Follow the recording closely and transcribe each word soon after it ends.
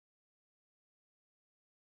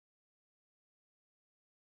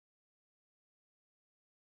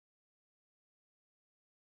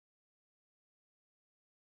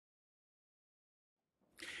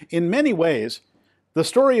In many ways, the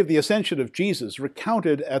story of the ascension of Jesus,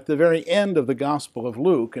 recounted at the very end of the Gospel of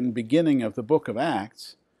Luke and beginning of the book of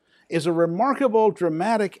Acts, is a remarkable,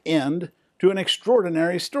 dramatic end to an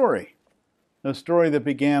extraordinary story. A story that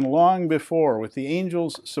began long before with the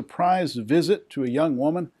angel's surprise visit to a young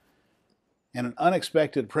woman and an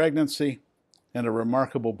unexpected pregnancy and a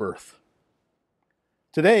remarkable birth.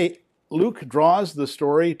 Today, Luke draws the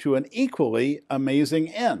story to an equally amazing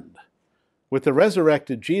end, with the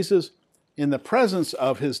resurrected Jesus in the presence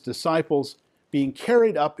of his disciples being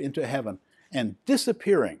carried up into heaven and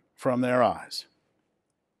disappearing from their eyes.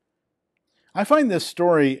 I find this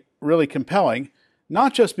story really compelling,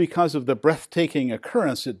 not just because of the breathtaking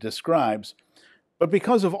occurrence it describes, but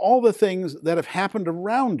because of all the things that have happened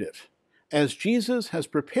around it as Jesus has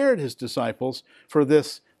prepared his disciples for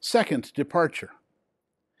this second departure.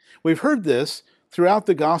 We've heard this throughout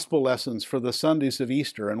the gospel lessons for the Sundays of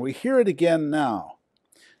Easter, and we hear it again now.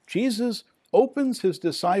 Jesus opens his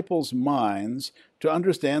disciples' minds to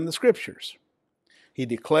understand the Scriptures. He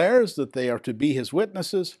declares that they are to be his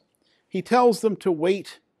witnesses. He tells them to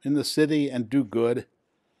wait in the city and do good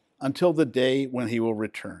until the day when he will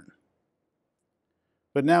return.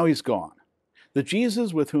 But now he's gone. The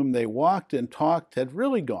Jesus with whom they walked and talked had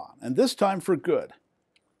really gone, and this time for good.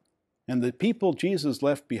 And the people Jesus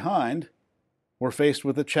left behind were faced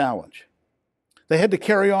with a challenge. They had to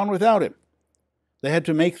carry on without him. They had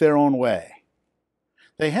to make their own way.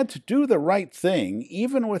 They had to do the right thing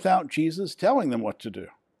even without Jesus telling them what to do.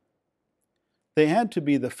 They had to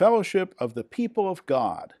be the fellowship of the people of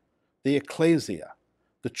God, the ecclesia,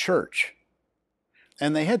 the church.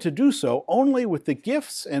 And they had to do so only with the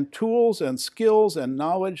gifts and tools and skills and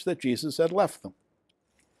knowledge that Jesus had left them,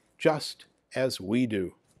 just as we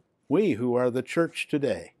do, we who are the church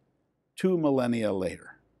today, 2 millennia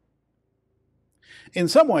later. In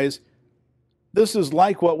some ways, this is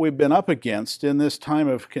like what we've been up against in this time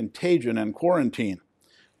of contagion and quarantine.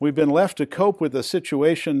 We've been left to cope with a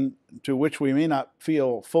situation to which we may not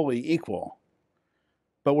feel fully equal,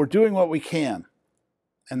 but we're doing what we can,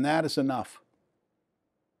 and that is enough.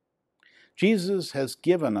 Jesus has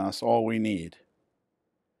given us all we need.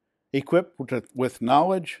 Equipped with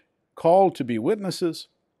knowledge, called to be witnesses,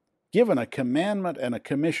 given a commandment and a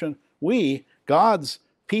commission, we, God's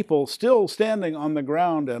people, still standing on the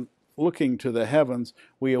ground and looking to the heavens,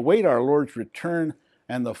 we await our Lord's return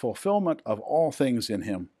and the fulfillment of all things in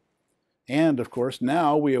him. And, of course,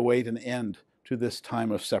 now we await an end to this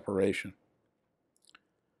time of separation.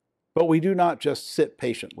 But we do not just sit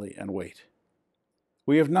patiently and wait.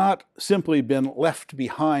 We have not simply been left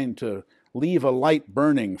behind to leave a light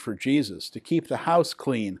burning for Jesus, to keep the house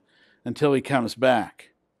clean until he comes back.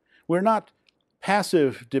 We're not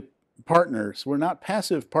passive partners. We're not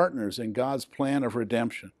passive partners in God's plan of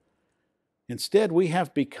redemption. Instead, we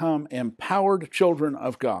have become empowered children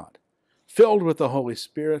of God, filled with the Holy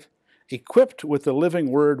Spirit, equipped with the living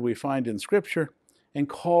word we find in Scripture, and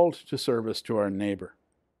called to service to our neighbor.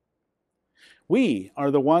 We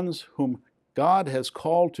are the ones whom God has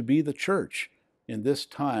called to be the church in this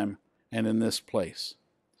time and in this place.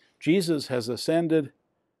 Jesus has ascended,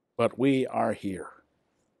 but we are here.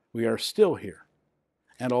 We are still here.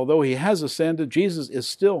 And although he has ascended, Jesus is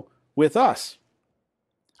still with us.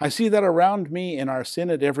 I see that around me in our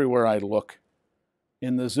synod everywhere I look,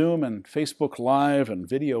 in the Zoom and Facebook Live and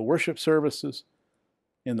video worship services,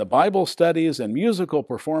 in the Bible studies and musical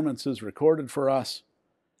performances recorded for us,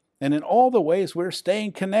 and in all the ways we're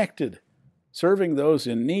staying connected, serving those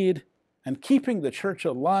in need, and keeping the church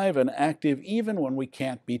alive and active even when we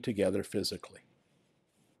can't be together physically.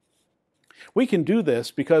 We can do this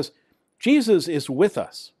because Jesus is with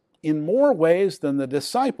us in more ways than the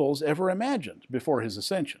disciples ever imagined before his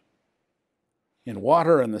ascension. In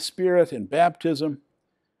water and the Spirit, in baptism,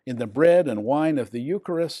 in the bread and wine of the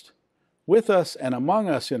Eucharist, with us and among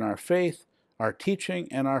us in our faith, our teaching,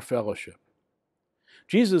 and our fellowship.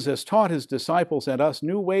 Jesus has taught his disciples and us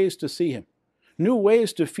new ways to see him, new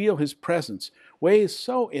ways to feel his presence, ways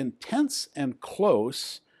so intense and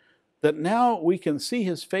close that now we can see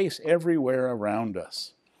his face everywhere around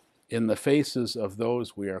us, in the faces of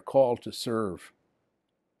those we are called to serve.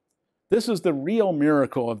 This is the real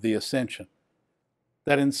miracle of the ascension,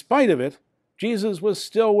 that in spite of it, Jesus was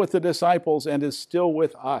still with the disciples and is still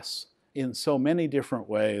with us in so many different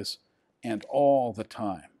ways and all the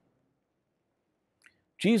time.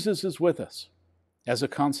 Jesus is with us as a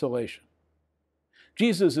consolation.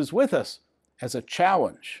 Jesus is with us as a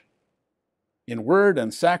challenge. In word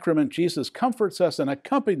and sacrament, Jesus comforts us and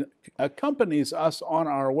accompanies us on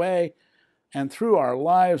our way and through our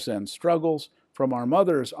lives and struggles from our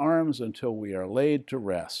mother's arms until we are laid to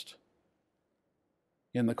rest.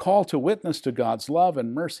 In the call to witness to God's love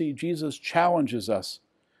and mercy, Jesus challenges us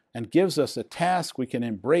and gives us a task we can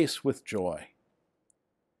embrace with joy.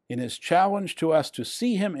 In his challenge to us to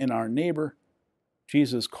see him in our neighbor,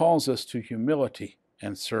 Jesus calls us to humility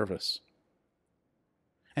and service.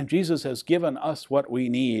 And Jesus has given us what we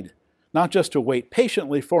need, not just to wait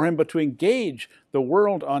patiently for him, but to engage the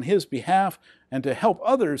world on his behalf and to help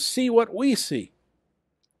others see what we see.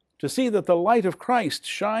 To see that the light of Christ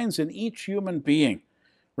shines in each human being,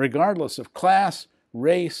 regardless of class,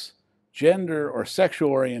 race, gender, or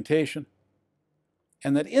sexual orientation,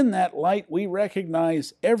 and that in that light we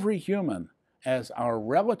recognize every human as our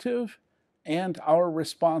relative and our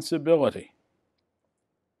responsibility.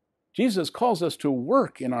 Jesus calls us to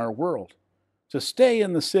work in our world, to stay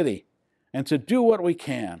in the city, and to do what we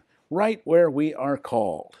can, right where we are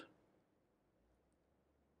called.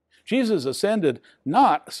 Jesus ascended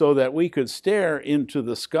not so that we could stare into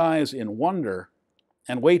the skies in wonder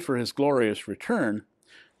and wait for his glorious return,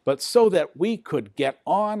 but so that we could get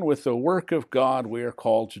on with the work of God we are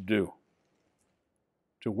called to do.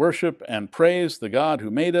 To worship and praise the God who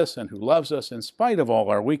made us and who loves us in spite of all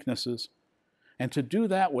our weaknesses, and to do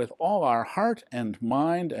that with all our heart and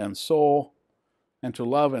mind and soul, and to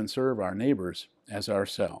love and serve our neighbors as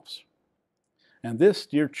ourselves. And this,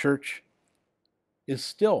 dear church, is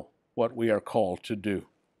still what we are called to do.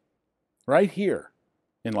 Right here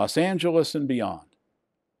in Los Angeles and beyond,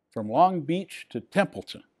 from Long Beach to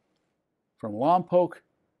Templeton, from Lompoc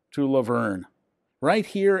to Laverne, right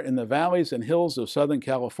here in the valleys and hills of Southern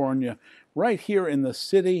California, right here in the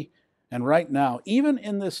city, and right now, even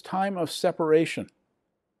in this time of separation,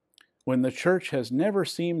 when the church has never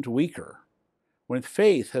seemed weaker, when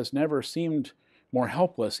faith has never seemed more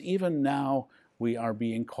helpless, even now we are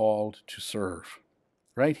being called to serve.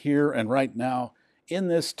 Right here and right now, in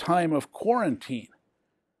this time of quarantine,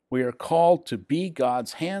 we are called to be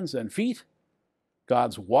God's hands and feet,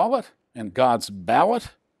 God's wallet and God's ballot,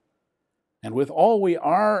 and with all we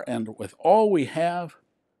are and with all we have,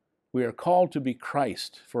 we are called to be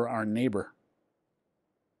Christ for our neighbor.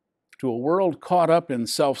 To a world caught up in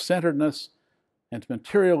self-centeredness and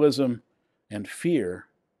materialism and fear,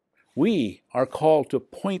 we are called to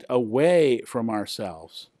point away from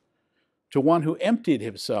ourselves to one who emptied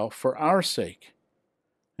himself for our sake,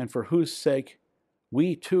 and for whose sake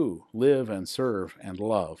we too live and serve and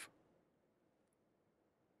love.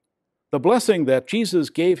 The blessing that Jesus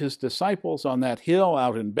gave his disciples on that hill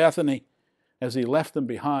out in Bethany as he left them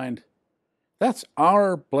behind, that's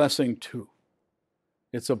our blessing too.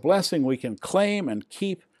 It's a blessing we can claim and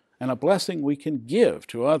keep, and a blessing we can give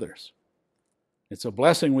to others. It's a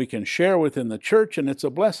blessing we can share within the church, and it's a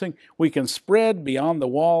blessing we can spread beyond the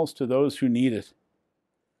walls to those who need it.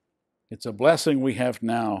 It's a blessing we have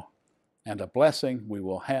now, and a blessing we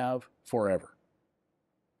will have forever.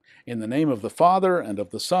 In the name of the Father, and of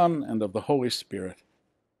the Son, and of the Holy Spirit.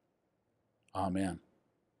 Amen.